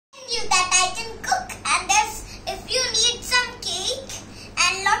you that I can cook, and if you need some cake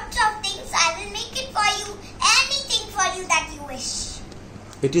and lots of things, I will make it for you. Anything for you that you wish.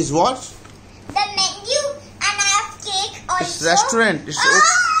 It is what? The menu, and I have cake also. It's restaurant. It's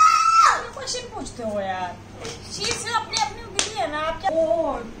question पूछते हो यार. चीज अपने अपने busy है ना आप क्या?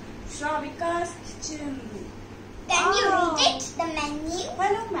 Oh, Shravika's kitchen. Can you read it? The menu.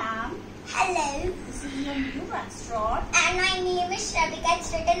 Hello, ma'am. Hello. This is your new restaurant. And my name is Shravika. It's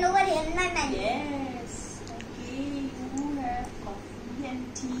written over here in my menu. Yes. Okay. You have coffee and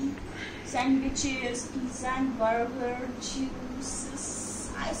tea, sandwiches, pizza and burger, juices.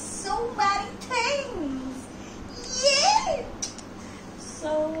 So many things. Yeah.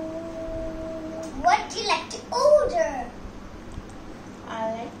 So, what do you like to order? I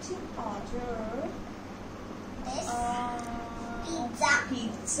like to order This pizza.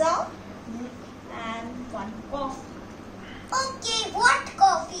 Pizza and one coffee. Okay, what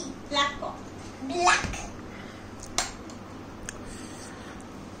coffee? Black coffee. Black.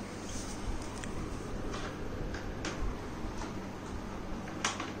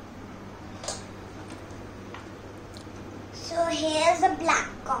 So here's a black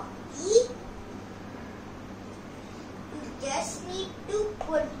coffee. You just need to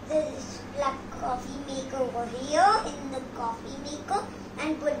put this black coffee maker over here in the coffee maker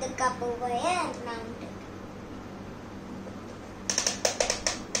and put the cup over here and mount it.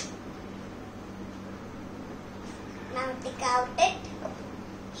 Now take out it.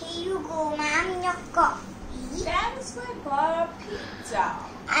 Here you go, ma'am, your coffee. Thanks for pizza.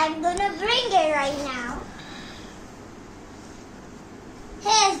 I'm gonna bring it right now.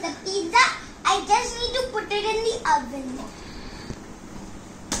 Here's the pizza. I just need to put it in the oven.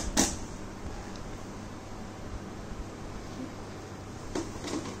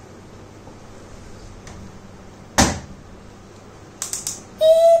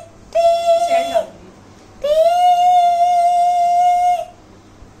 Beep, beep. Beep,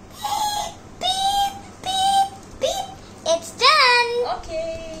 beep, beep, beep. It's done.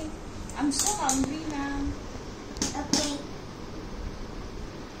 Okay. I'm so hungry now. Okay.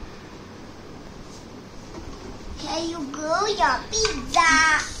 Here you go, your pizza.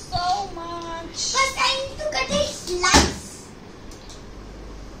 So much. First, I need to cut a slice.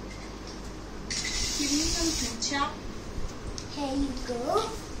 Give me some ketchup. Here you go,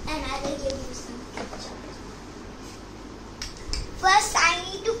 and I will give you some ketchup. First, I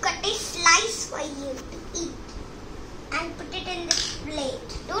need to cut a slice for you to eat and put it in this plate.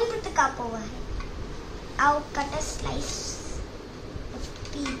 Don't put the cup over here. I'll cut a slice of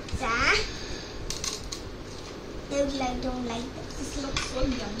pizza. I don't like this. This looks so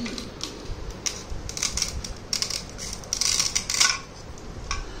yummy.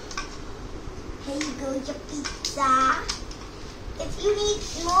 Here you go, your pizza. If you need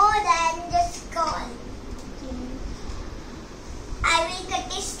more, then just call. I will cut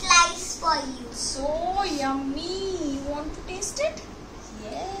a slice for you. So yummy. You want to taste it?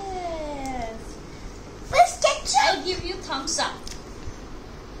 Yes. First ketchup. I'll give you thumbs up.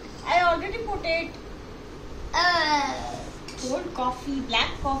 I already put it. Cold coffee, black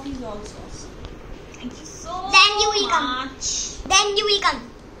coffee is also awesome. Thank you so much. Then you will come. Then you will come.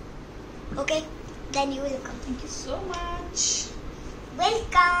 Okay? Then you will come. Thank you so much.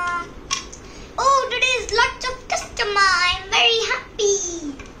 Welcome. Oh, today is lots of customer. I'm very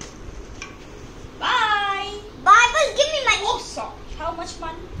happy. Bye. Bye. Well, give me money. Oh, sorry. How much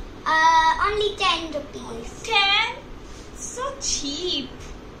money? Only 10 rupees. 10? So cheap.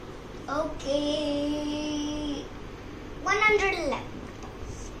 Okay. 111.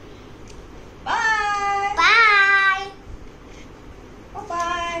 Bye. Bye.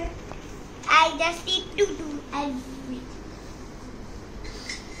 Bye-bye. I just need to do everything.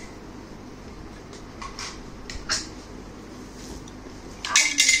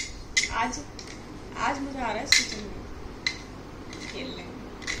 आज मुझे आ रहा है kitchen में खेलने.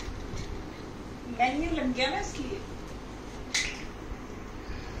 Menu लग गया ना इसलिए.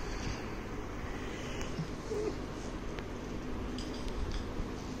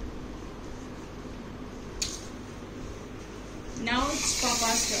 Now it's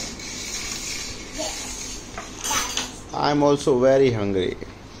Papa's turn. Yes. I'm also very hungry.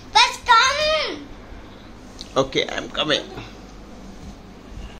 Let's come. Okay, I'm coming.